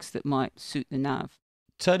specific blocks that might suit the nav.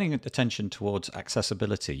 Turning attention towards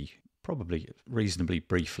accessibility, probably reasonably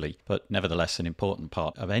briefly, but nevertheless an important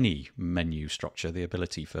part of any menu structure, the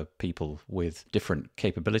ability for people with different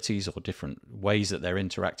capabilities or different ways that they're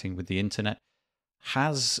interacting with the internet.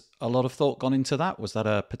 Has a lot of thought gone into that? Was that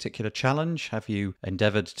a particular challenge? Have you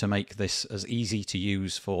endeavoured to make this as easy to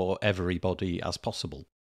use for everybody as possible?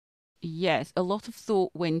 Yes, a lot of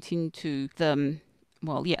thought went into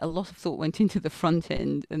a lot of thought went into the front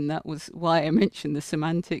end, and that was why I mentioned the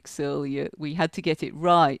semantics earlier. We had to get it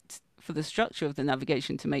right for the structure of the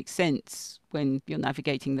navigation to make sense when you're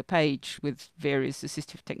navigating the page with various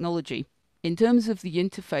assistive technology. In terms of the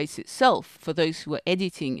interface itself, for those who are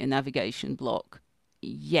editing a navigation block,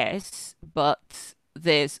 yes, but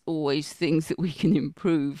there's always things that we can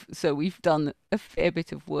improve. So we've done a fair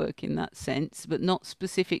bit of work in that sense, but not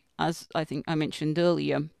specific. As I think I mentioned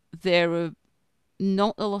earlier, there are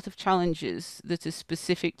not a lot of challenges that are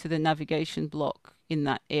specific to the navigation block in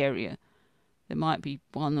that area. There might be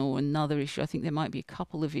one or another issue. I think there might be a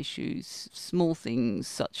couple of issues, small things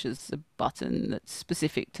such as a button that's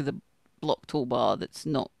specific to the block toolbar that's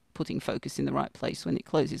not putting focus in the right place when it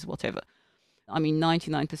closes, whatever. I mean,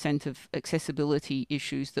 99% of accessibility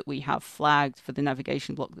issues that we have flagged for the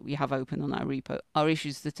navigation block that we have open on our repo are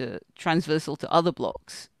issues that are transversal to other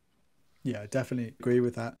blocks. Yeah, I definitely agree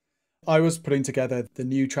with that. I was putting together the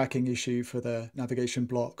new tracking issue for the navigation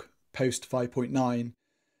block post 5.9.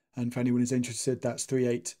 And for anyone who's interested, that's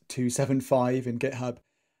 38275 in GitHub.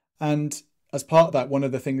 And as part of that, one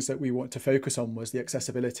of the things that we want to focus on was the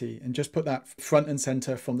accessibility and just put that front and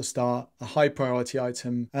center from the start, a high priority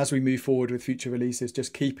item as we move forward with future releases,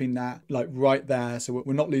 just keeping that like right there. So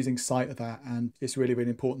we're not losing sight of that. And it's really, really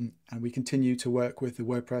important. And we continue to work with the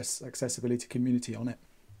WordPress accessibility community on it.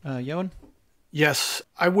 Joen? Yes,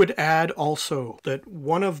 I would add also that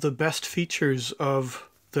one of the best features of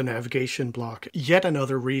the navigation block, yet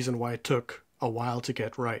another reason why it took a while to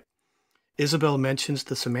get right. Isabel mentions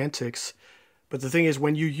the semantics, but the thing is,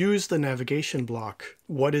 when you use the navigation block,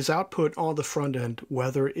 what is output on the front end,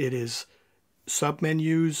 whether it is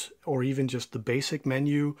submenus or even just the basic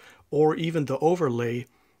menu or even the overlay,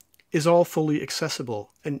 is all fully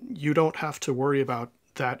accessible, and you don't have to worry about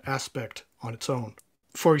that aspect on its own.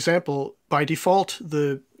 For example, by default,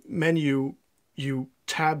 the menu, you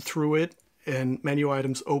tab through it and menu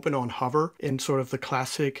items open on hover in sort of the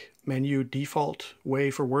classic menu default way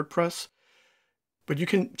for WordPress. But you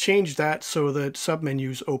can change that so that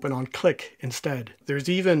submenus open on click instead. There's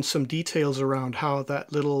even some details around how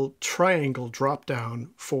that little triangle dropdown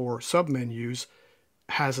for submenus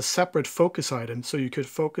has a separate focus item. So you could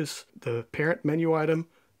focus the parent menu item,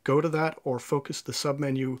 go to that, or focus the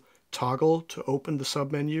submenu toggle to open the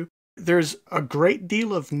submenu. There's a great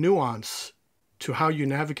deal of nuance to how you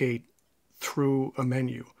navigate through a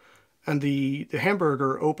menu. And the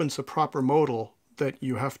hamburger opens a proper modal that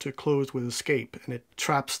you have to close with escape, and it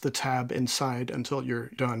traps the tab inside until you're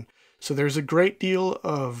done. So there's a great deal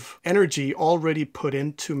of energy already put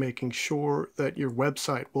into making sure that your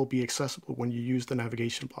website will be accessible when you use the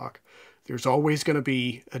navigation block. There's always going to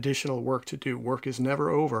be additional work to do. Work is never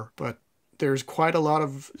over, but there's quite a lot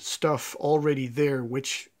of stuff already there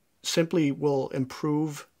which simply will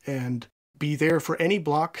improve and be there for any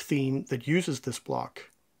block theme that uses this block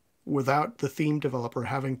without the theme developer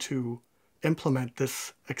having to implement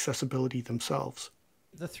this accessibility themselves.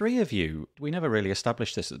 The three of you, we never really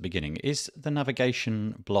established this at the beginning. Is the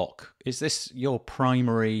navigation block, is this your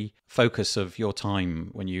primary focus of your time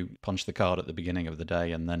when you punch the card at the beginning of the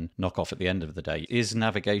day and then knock off at the end of the day? Is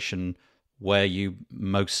navigation where you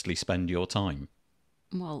mostly spend your time?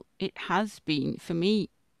 Well, it has been for me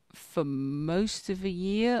for most of a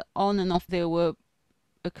year. On and off, there were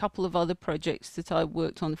a couple of other projects that I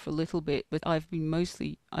worked on for a little bit, but I've been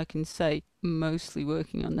mostly, I can say, mostly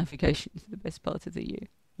working on navigation for the best part of the year.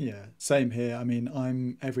 Yeah, same here. I mean,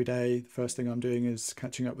 I'm every day, the first thing I'm doing is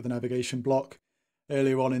catching up with the navigation block.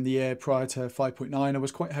 Earlier on in the year, prior to 5.9, I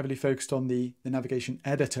was quite heavily focused on the navigation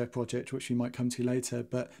editor project, which we might come to later.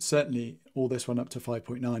 But certainly all this one up to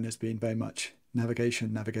 5.9 has been very much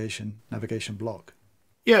navigation block.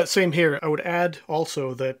 Yeah, same here. I would add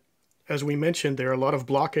also that, as we mentioned, there are a lot of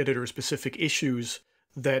block editor specific issues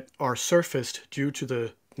that are surfaced due to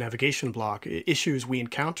the navigation block, issues we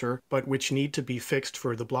encounter, but which need to be fixed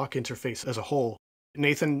for the block interface as a whole.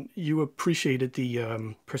 Nathan, you appreciated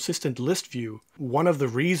the persistent list view. One of the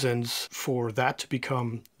reasons for that to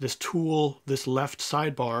become this tool, this left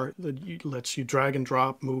sidebar that lets you drag and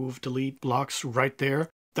drop, move, delete blocks right there,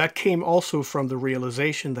 that came also from the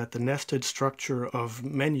realization that the nested structure of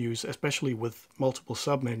menus, especially with multiple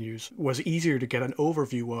submenus, was easier to get an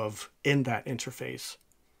overview of in that interface.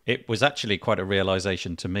 It was actually quite a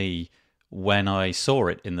realization to me when I saw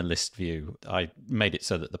it in the list view. I made it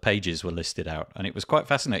so that the pages were listed out, and it was quite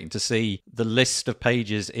fascinating to see the list of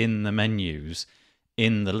pages in the menus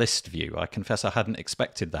in the list view. I confess I hadn't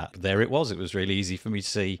expected that. There it was. It was really easy for me to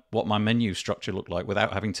see what my menu structure looked like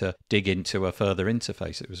without having to dig into a further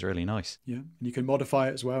interface. It was really nice. Yeah, and you can modify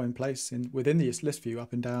it as well in place within the list view,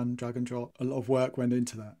 up and down, drag and drop. A lot of work went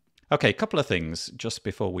into that. Okay, a couple of things just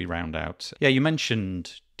before we round out. Yeah, you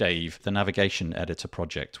mentioned, Dave, the navigation editor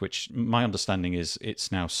project, which my understanding is it's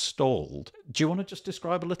now stalled. Do you want to just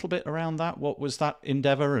describe a little bit around that? What was that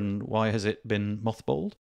endeavor and why has it been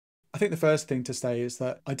mothballed? I think the first thing to say is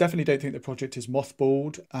that I definitely don't think the project is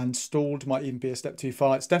mothballed, and stalled might even be a step too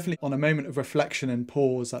far. It's definitely on a moment of reflection and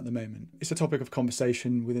pause at the moment. It's a topic of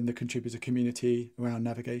conversation within the contributor community around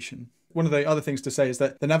navigation. One of the other things to say is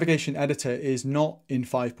that the navigation editor is not in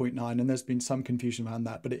 5.9, and there's been some confusion around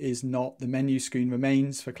that, but it is not. The menu screen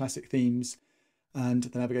remains for classic themes, and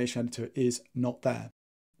the navigation editor is not there.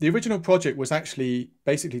 The original project was actually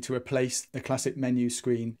basically to replace the classic menu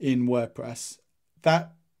screen in WordPress.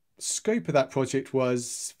 That scope of that project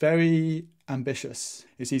was very ambitious.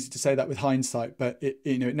 It's easy to say that with hindsight, but it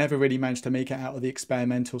never really managed to make it out of the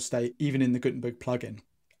experimental state, even in the Gutenberg plugin.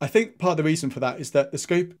 I think part of the reason for that is that the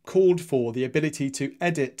scope called for the ability to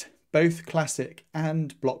edit both classic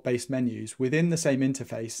and block-based menus within the same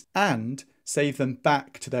interface and save them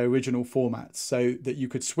back to their original formats, so that you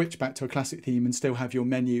could switch back to a classic theme and still have your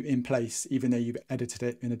menu in place even though you've edited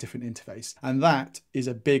it in a different interface. And that is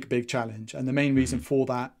a big challenge. And the main reason for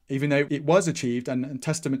that, even though it was achieved, and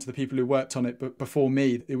testament to the people who worked on it, but before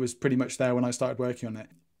me, it was pretty much there when I started working on it.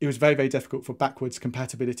 It was very difficult for backwards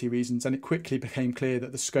compatibility reasons, and it quickly became clear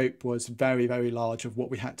that the scope was very large of what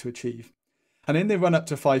we had to achieve. And in the run up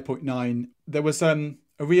to 5.9, there was a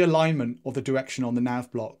realignment of the direction on the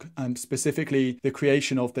nav block, and specifically the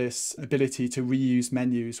creation of this ability to reuse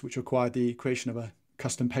menus, which required the creation of a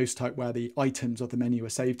custom post type where the items of the menu are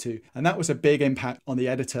saved to. And that was a big impact on the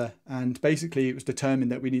editor. And basically it was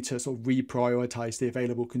determined that we need to sort of reprioritize the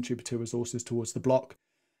available contributor resources towards the block.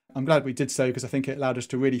 I'm glad we did so, because I think it allowed us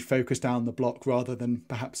to really focus down the block rather than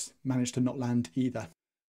perhaps manage to not land either.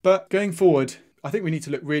 But going forward, I think we need to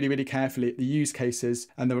look really carefully at the use cases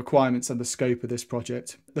and the requirements and the scope of this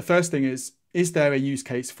project. The first thing is there a use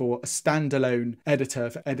case for a standalone editor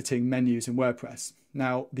for editing menus in WordPress?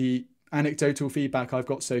 Now, the anecdotal feedback I've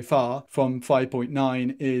got so far from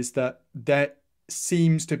 5.9 is that there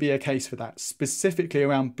seems to be a case for that, specifically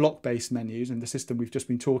around block-based menus and the system we've just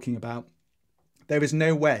been talking about. There is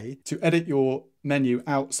no way to edit your menu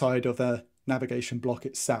outside of the navigation block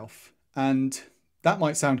itself. And that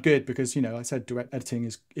might sound good because, I said direct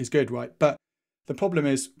editing is good, right? But the problem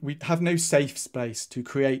is we have no safe space to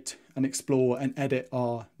create and explore and edit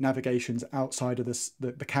our navigations outside of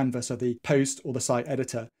the canvas of the post or the site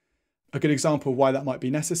editor. A good example of why that might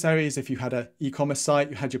be necessary is if you had an e-commerce site,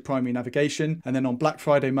 you had your primary navigation, and then on Black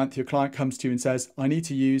Friday month, your client comes to you and says, I need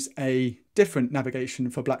to use a different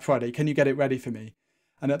navigation for Black Friday. Can you get it ready for me?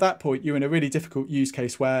 And at that point, you're in a really difficult use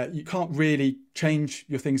case where you can't really change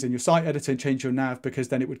your things in your site editor and change your nav, because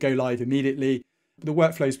then it would go live immediately. The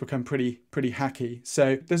workflows become pretty hacky.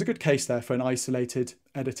 So there's a good case there for an isolated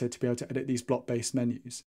editor to be able to edit these block-based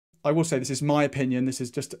menus. I will say this is my opinion, this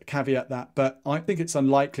is just a caveat that, but I think it's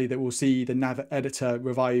unlikely that we'll see the nav editor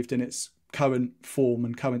revived in its current form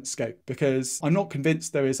and current scope, because I'm not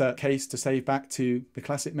convinced there is a case to save back to the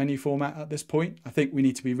classic menu format at this point. I think we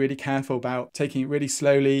need to be really careful about taking it really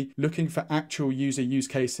slowly, looking for actual user use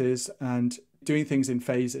cases and doing things in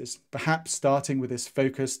phases, perhaps starting with this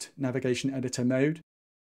focused navigation editor mode.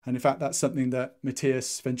 And in fact, that's something that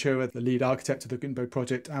Matthias Ventura, the lead architect of the Gutenberg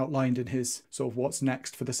project, outlined in his sort of what's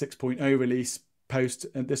next for the 6.0 release post.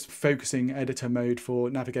 And this focusing editor mode for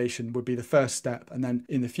navigation would be the first step. And then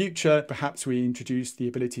in the future, perhaps we introduce the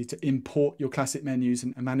ability to import your classic menus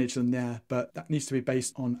and manage them there. But that needs to be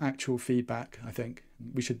based on actual feedback, I think.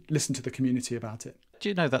 We should listen to the community about it. Do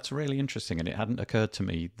you know, that's really interesting. And it hadn't occurred to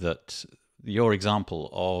me that your example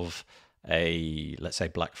of a, let's say,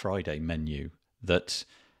 Black Friday menu, that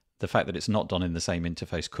the fact that it's not done in the same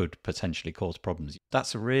interface could potentially cause problems.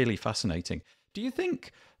 That's really fascinating. Do you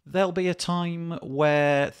think there'll be a time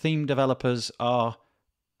where theme developers are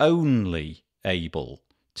only able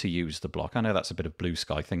to use the block? I know that's a bit of blue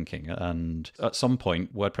sky thinking, and at some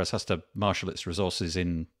point WordPress has to marshal its resources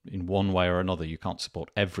in one way or another. You can't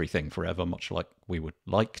support everything forever, much like we would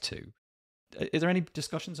like to. Is there any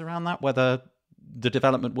discussions around that, whether the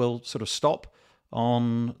development will sort of stop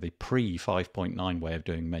on the pre-5.9 way of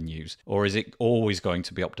doing menus, or is it always going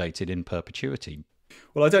to be updated in perpetuity?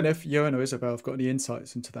 Well, I don't know if Joen or Isabel have got any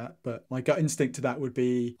insights into that, but my gut instinct to that would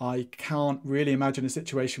be I can't really imagine a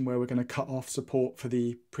situation where we're going to cut off support for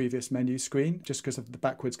the previous menu screen just because of the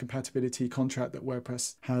backwards compatibility contract that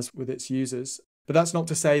WordPress has with its users. But that's not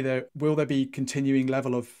to say that will there be continuing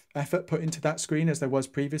level of effort put into that screen as there was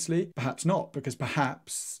previously? Perhaps not, because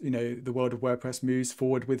perhaps, the world of WordPress moves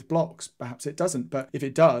forward with blocks. Perhaps it doesn't. But if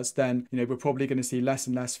it does, then, we're probably going to see less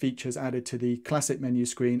and less features added to the classic menu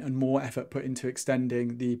screen and more effort put into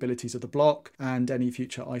extending the abilities of the block and any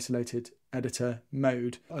future isolated editor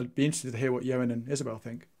mode. I'd be interested to hear what Joen and Isabel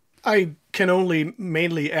think. I can only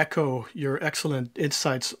mainly echo your excellent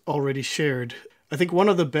insights already shared. I think one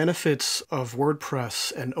of the benefits of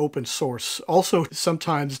WordPress and open source, also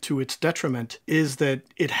sometimes to its detriment, is that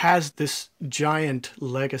it has this giant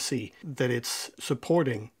legacy that it's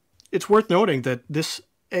supporting. It's worth noting that this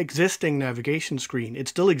existing navigation screen, it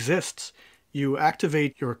still exists. You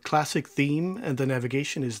activate your classic theme and the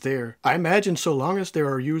navigation is there. I imagine so long as there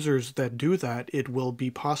are users that do that, it will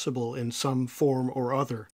be possible in some form or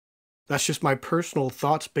other. That's just my personal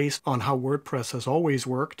thoughts based on how WordPress has always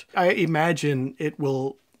worked. I imagine it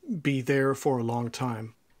will be there for a long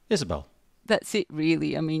time. Isabel. That's it,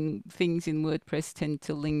 really. I mean, things in WordPress tend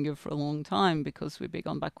to linger for a long time because we're big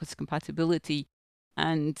on backwards compatibility.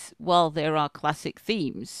 And while there are classic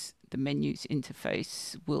themes, the menus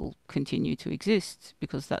interface will continue to exist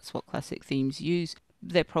because that's what classic themes use.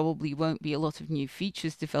 There probably won't be a lot of new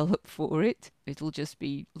features developed for it. It'll just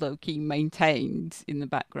be low-key maintained in the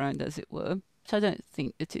background, as it were. So I don't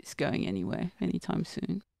think that it's going anywhere anytime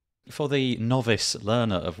soon. For the novice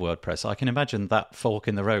learner of WordPress, I can imagine that fork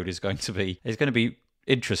in the road is going to be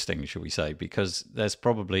interesting, shall we say, because there's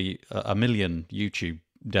probably a million YouTube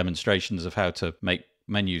demonstrations of how to make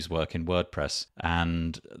menus work in WordPress,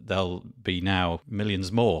 and there'll be now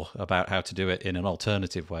millions more about how to do it in an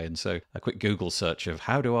alternative way. And so a quick Google search of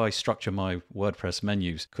how do I structure my WordPress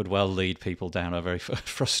menus could well lead people down a very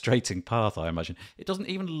frustrating path, I imagine. It doesn't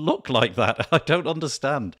even look like that. I don't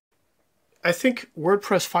understand. I think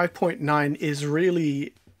WordPress 5.9 is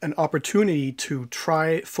really an opportunity to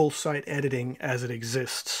try full site editing as it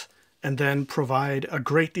exists and then provide a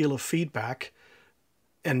great deal of feedback,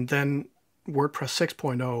 and then WordPress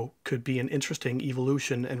 6.0 could be an interesting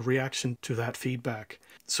evolution and reaction to that feedback.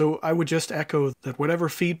 So I would just echo that whatever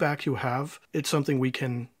feedback you have, it's something we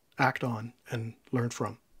can act on and learn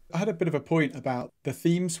from. I had a bit of a point about the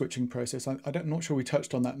theme switching process. I'm not sure we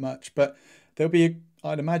touched on that much, but there'll be,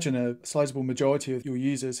 I'd imagine, a sizable majority of your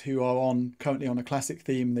users who are currently on a classic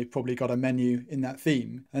theme, and they've probably got a menu in that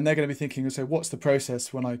theme. And they're going to be thinking, so what's the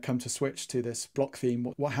process when I come to switch to this block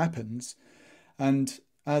theme? What happens? And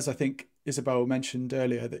as I think Isabel mentioned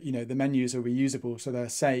earlier, that the menus are reusable, so they're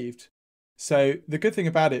saved. So the good thing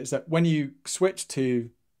about it is that when you switch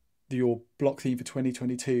to your block theme for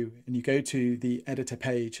 2022 and you go to the editor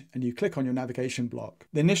page and you click on your navigation block,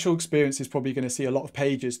 the initial experience is probably going to see a lot of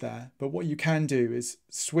pages there. But what you can do is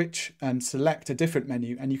switch and select a different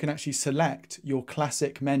menu, and you can actually select your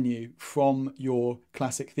classic menu from your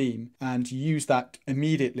classic theme and use that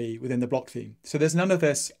immediately within the block theme. So there's none of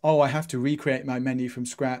this, I have to recreate my menu from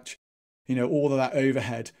scratch, all of that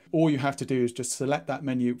overhead. All you have to do is just select that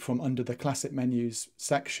menu from under the classic menus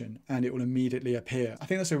section and it will immediately appear. I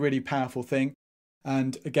think that's a really powerful thing.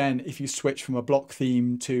 And again, if you switch from a block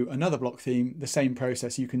theme to another block theme, the same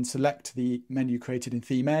process. You can select the menu created in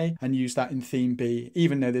theme A and use that in theme B,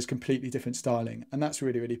 even though there's completely different styling. And that's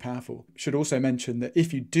really, really powerful. Should also mention that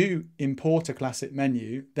if you do import a classic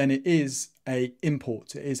menu, then it is a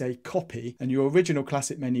import. It is a copy, and your original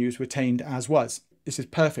classic menu is retained as was. This is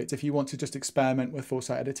perfect if you want to just experiment with full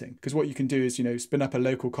site editing, because what you can do is, spin up a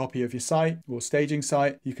local copy of your site or staging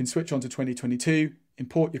site. You can switch on to 2022,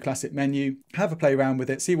 import your classic menu, have a play around with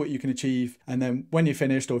it, see what you can achieve. And then when you're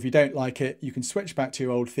finished, or if you don't like it, you can switch back to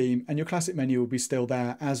your old theme and your classic menu will be still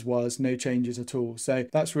there as was, no changes at all. So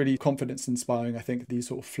that's really confidence inspiring. I think these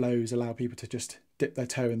sort of flows allow people to just dip their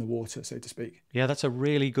toe in the water, so to speak. Yeah, that's a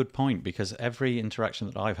really good point, because every interaction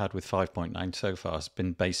that I've had with 5.9 so far has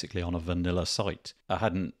been basically on a vanilla site. I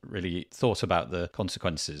hadn't really thought about the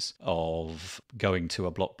consequences of going to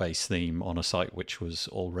a block-based theme on a site which was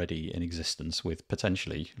already in existence with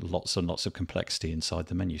potentially lots and lots of complexity inside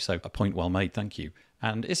the menu. So a point well made, thank you.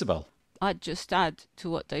 And Isabel? I'd just add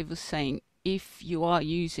to what Dave was saying, if you are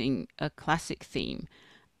using a classic theme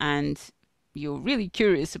and you're really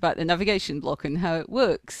curious about the navigation block and how it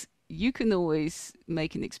works, you can always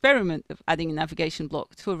make an experiment of adding a navigation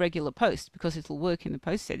block to a regular post, because it'll work in the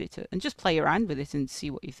post editor, and just play around with it and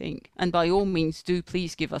see what you think. And by all means, do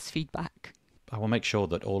please give us feedback. I will make sure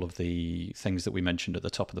that all of the things that we mentioned at the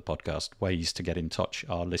top of the podcast, ways to get in touch,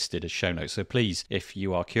 are listed as show notes. So please, if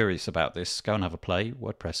you are curious about this, go and have a play,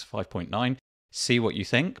 WordPress 5.9. See what you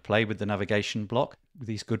think, play with the navigation block.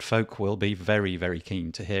 These good folk will be very, very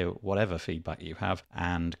keen to hear whatever feedback you have,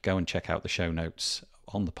 and go and check out the show notes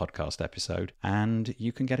on the podcast episode, and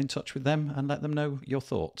you can get in touch with them and let them know your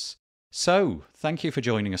thoughts. So, thank you for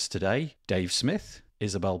joining us today. Dave Smith,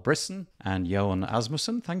 Isabel Brison, and Joen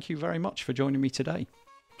Asmussen, thank you very much for joining me today.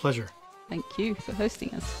 Pleasure. Thank you for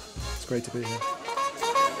hosting us. It's great to be here.